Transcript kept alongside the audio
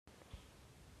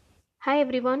Hi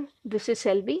everyone, this is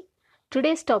Selvi.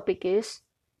 Today's topic is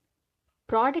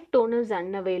product owners'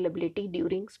 unavailability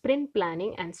during sprint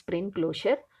planning and sprint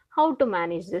closure, how to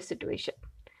manage this situation.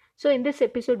 So, in this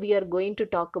episode, we are going to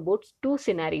talk about two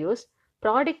scenarios.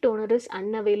 Product owner is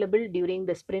unavailable during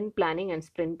the sprint planning and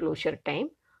sprint closure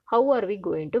time. How are we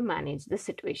going to manage this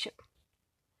situation?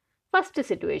 First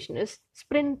situation is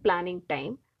sprint planning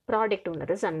time, product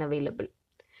owner is unavailable.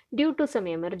 Due to some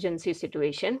emergency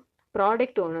situation,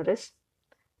 product owner is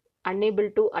unable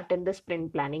to attend the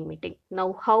sprint planning meeting.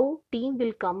 Now, how team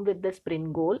will come with the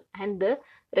sprint goal and the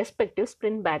respective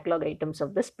sprint backlog items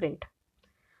of the sprint?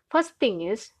 First thing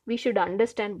is we should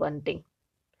understand one thing.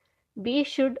 We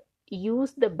should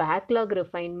use the backlog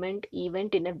refinement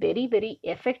event in a very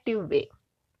effective way.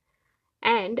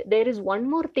 And there is one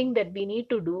more thing that we need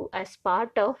to do as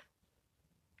part of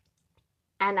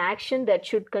an action that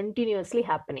should continuously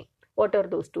happening. What are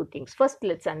those two things? First,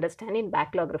 let's understand in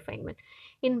backlog refinement.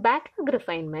 In backlog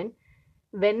refinement,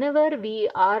 whenever we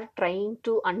are trying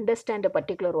to understand a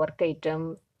particular work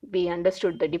item, we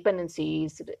understood the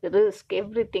dependencies, risk,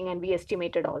 everything, and we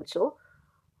estimated also.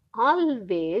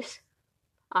 Always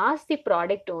ask the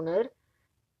product owner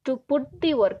to put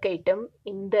the work item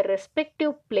in the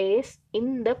respective place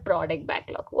in the product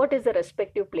backlog. What is the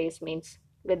respective place means?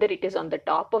 Whether it is on the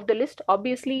top of the list,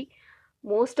 obviously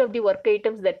most of the work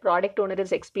items that product owner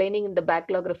is explaining in the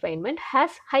backlog refinement has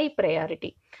high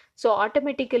priority. So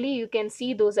automatically you can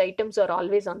see those items are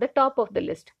always on the top of the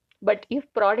list. But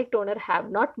if product owner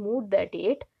have not moved that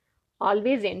yet,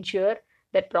 always ensure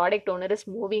that product owner is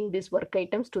moving these work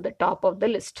items to the top of the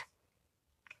list.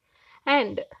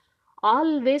 And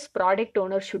always product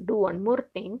owner should do one more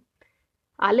thing,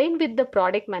 align with the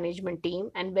product management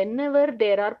team, and whenever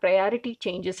there are priority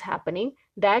changes happening,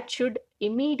 that should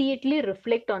immediately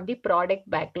reflect on the product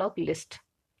backlog list.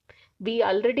 We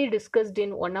already discussed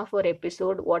in one of our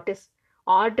episode what is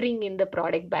ordering in the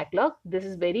product backlog. This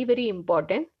is very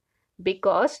important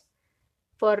because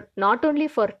for not only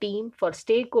for team, for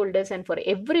stakeholders, and for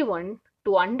everyone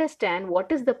to understand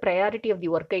what is the priority of the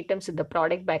work items in the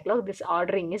product backlog, this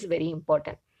ordering is very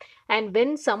important. And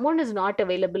when someone is not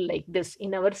available like this,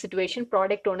 in our situation,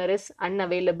 product owner is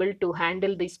unavailable to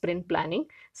handle the sprint planning,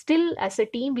 still as a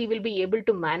team, we will be able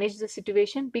to manage the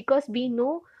situation because we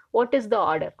know what is the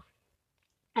order.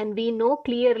 And we know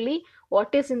clearly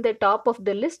what is in the top of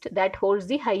the list that holds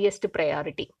the highest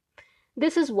priority.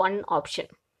 This is one option.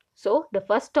 So the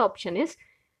first option is,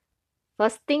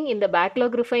 first thing in the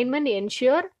backlog refinement,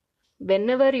 ensure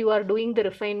whenever you are doing the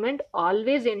refinement,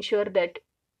 always ensure that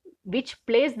which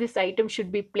place this item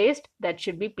should be placed, that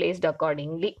should be placed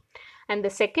accordingly. And the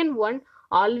second one,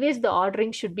 always the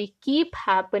ordering should be keep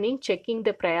happening, checking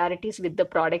the priorities with the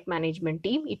product management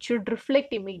team. It should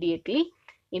reflect immediately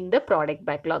in the product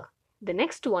backlog. The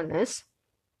next one is,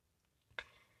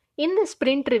 in the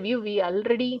sprint review, we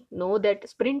already know that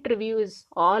sprint review is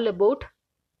all about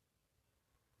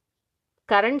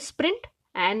current sprint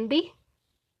and the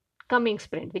coming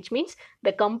sprint, which means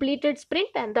the completed sprint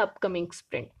and the upcoming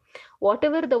sprint.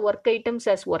 Whatever the work items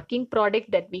as working product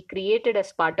that we created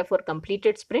as part of our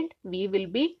completed sprint, we will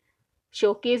be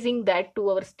showcasing that to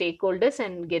our stakeholders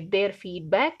and get their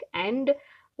feedback and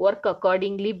work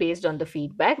accordingly based on the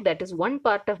feedback. That is one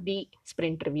part of the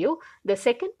sprint review. The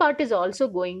second part is also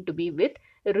going to be with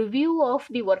review of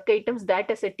the work items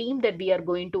that as a team that we are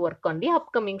going to work on the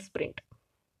upcoming sprint.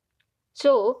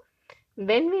 So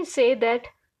when we say that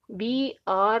we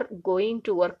are going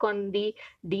to work on the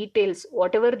details,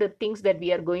 whatever the things that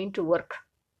we are going to work,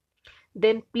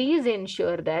 then please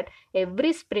ensure that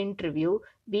every sprint review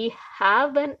we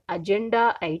have an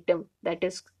agenda item that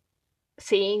is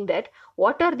saying that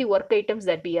what are the work items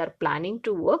that we are planning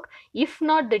to work. If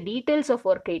not the details of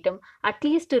work item, at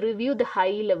least review the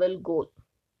high level goal.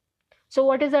 So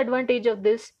what is the advantage of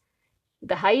this?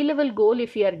 The high level goal,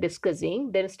 if we are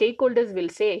discussing, then stakeholders will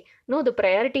say, no, the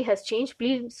priority has changed,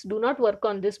 please do not work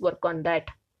on this, work on that.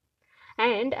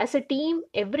 And as a team,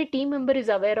 every team member is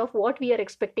aware of what we are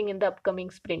expecting in the upcoming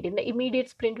sprint, in the immediate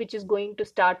sprint which is going to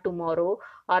start tomorrow,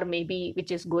 or maybe which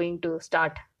is going to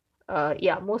start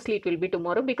mostly it will be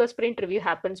tomorrow because sprint review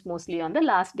happens mostly on the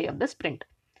last day of the sprint.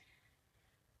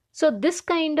 So this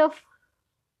kind of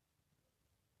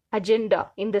agenda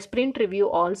in the sprint review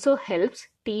also helps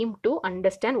team to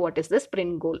understand what is the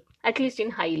sprint goal, at least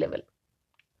in high level.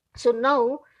 So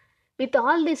now With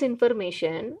all this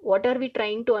information, what are we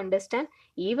trying to understand?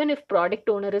 Even if product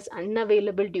owner is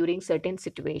unavailable during certain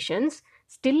situations,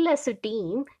 still as a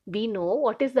team, we know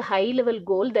what is the high level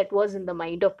goal that was in the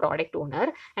mind of product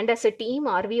owner. And as a team,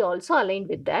 are we also aligned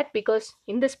with that? Because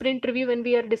in the sprint review, when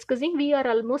we are discussing, we are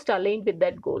almost aligned with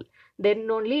that goal. Then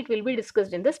only it will be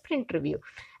discussed in the sprint review.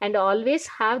 And always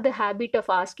have the habit of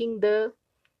asking the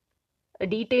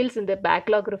details in the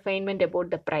backlog refinement about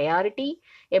the priority,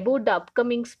 about the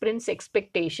upcoming sprint's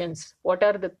expectations. What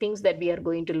are the things that we are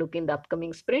going to look in the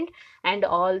upcoming sprint? And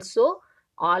also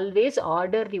always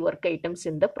order the work items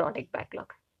in the product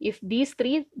backlog. If these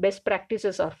three best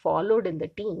practices are followed in the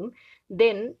team,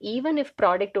 then even if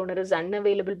product owner is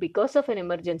unavailable because of an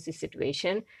emergency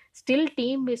situation, still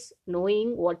team is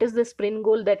knowing what is the sprint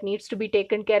goal that needs to be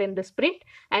taken care in the sprint,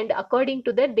 and according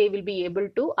to that they will be able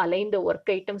to align the work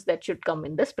items that should come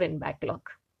in the sprint backlog.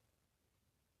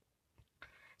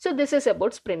 So this is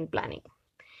about sprint planning.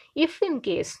 If in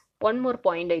case, one more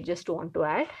point I just want to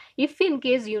add, if in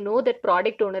case you know that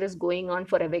product owner is going on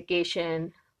for a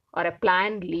vacation or a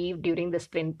planned leave during the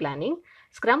sprint planning,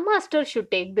 Scrum Master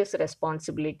should take this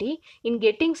responsibility in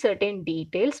getting certain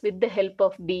details with the help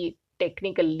of the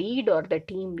technical lead or the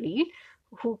team lead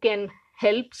who can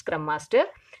help Scrum Master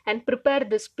and prepare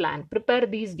this plan, prepare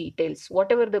these details,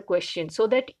 whatever the question, so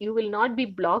that you will not be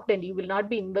blocked and you will not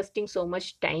be investing so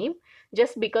much time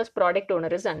just because product owner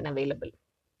is unavailable.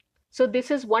 So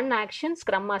this is one action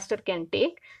Scrum Master can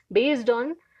take based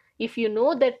on if you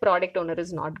know that product owner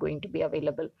is not going to be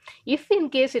available. If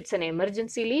in case it's an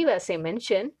emergency leave, as I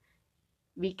mentioned,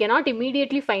 we cannot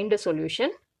immediately find a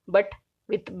solution, but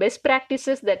with best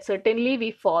practices that certainly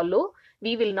we follow,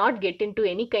 we will not get into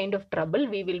any kind of trouble.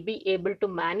 We will be able to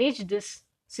manage this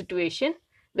situation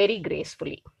very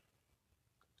gracefully.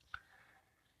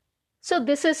 So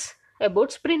this is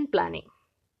about sprint planning.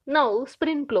 Now,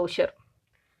 sprint closure.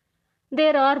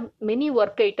 There are many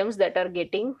work items that are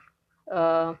getting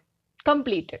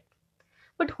completed.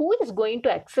 But who is going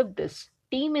to accept this?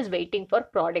 Team is waiting for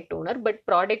product owner, but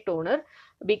product owner,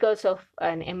 because of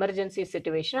an emergency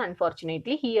situation,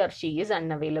 unfortunately, he or she is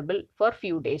unavailable for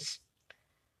few days.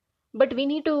 But we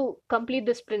need to complete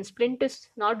the sprint. Sprint is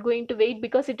not going to wait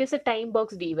because it is a time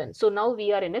boxed event. So now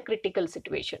we are in a critical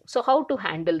situation. So how to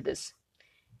handle this?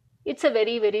 It's a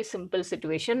very, very simple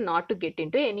situation, not to get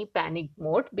into any panic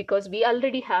mode because we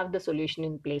already have the solution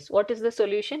in place. What is the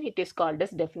solution? It is called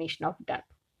as definition of done.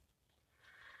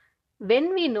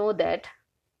 When we know that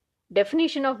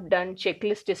definition of done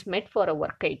checklist is met for a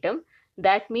work item,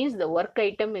 that means the work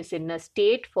item is in a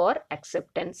state for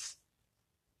acceptance.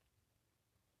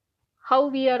 How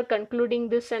we are concluding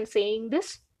this and saying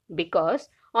this? Because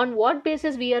on what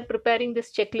basis we are preparing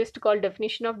this checklist called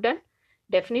definition of done?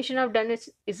 Definition of done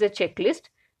is a checklist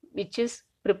which is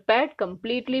prepared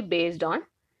completely based on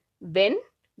when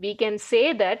we can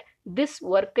say that this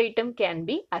work item can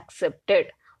be accepted.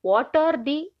 What are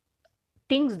the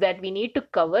things that we need to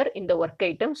cover in the work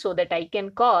item so that I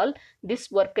can call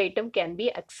this work item can be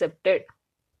accepted?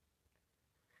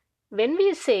 When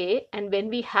we say and when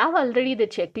we have already the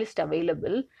checklist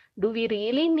available, do we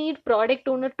really need product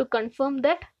owner to confirm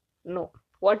that? No.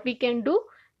 What we can do?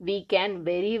 We can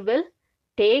very well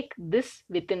take this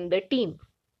within the team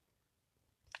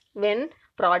when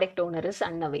product owner is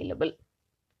unavailable.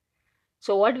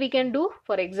 So what we can do,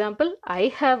 for example,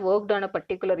 I have worked on a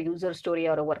particular user story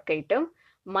or a work item.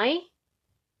 My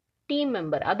team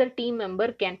member, other team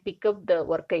member can pick up the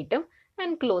work item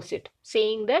and close it,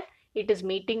 saying that it is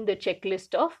meeting the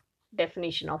checklist of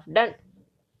definition of done.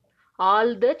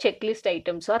 All the checklist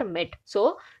items are met.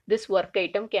 So this work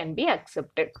item can be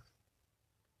accepted.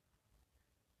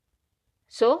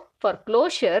 So for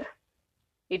closure,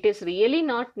 it is really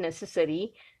not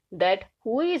necessary that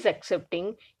who is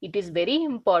accepting. It is very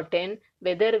important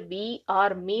whether we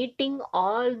are meeting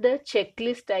all the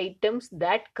checklist items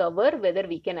that cover whether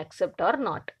we can accept or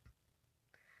not.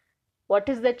 What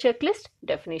is the checklist?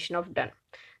 Definition of done.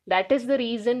 That is the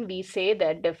reason we say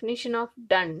that definition of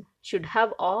done should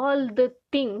have all the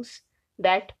things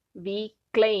that we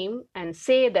claim and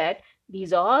say that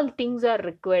these all things are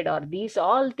required or these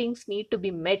all things need to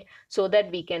be met so that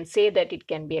we can say that it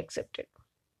can be accepted.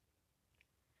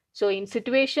 So in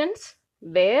situations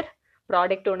where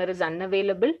product owner is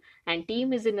unavailable and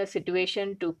team is in a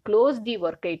situation to close the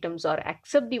work items or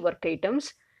accept the work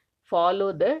items,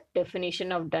 follow the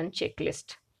definition of done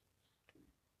checklist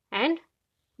and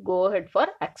go ahead for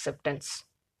acceptance.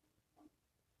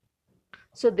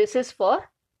 So this is for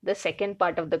the second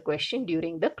part of the question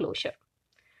during the closure.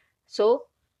 So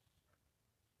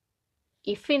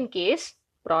if in case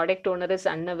product owner is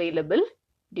unavailable,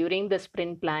 during the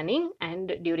sprint planning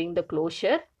and during the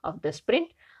closure of the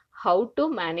sprint, how to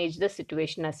manage the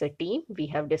situation as a team. We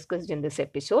have discussed in this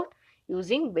episode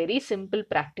using very simple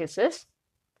practices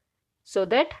so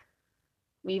that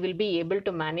we will be able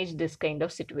to manage this kind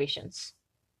of situations.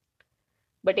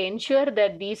 But ensure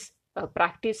that these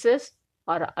practices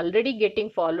are already getting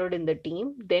followed in the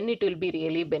team, then it will be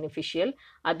really beneficial.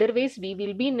 Otherwise, we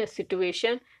will be in a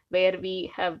situation where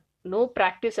we have no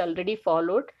practice already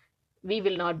followed. We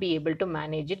will not be able to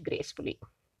manage it gracefully.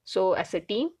 So, as a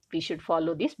team, we should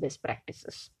follow these best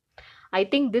practices. I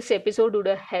think this episode would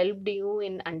have helped you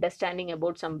in understanding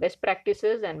about some best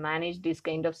practices and manage these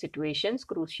kind of situations,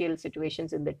 crucial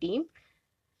situations in the team.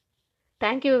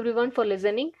 Thank you everyone for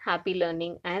listening. Happy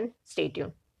learning and stay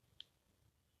tuned.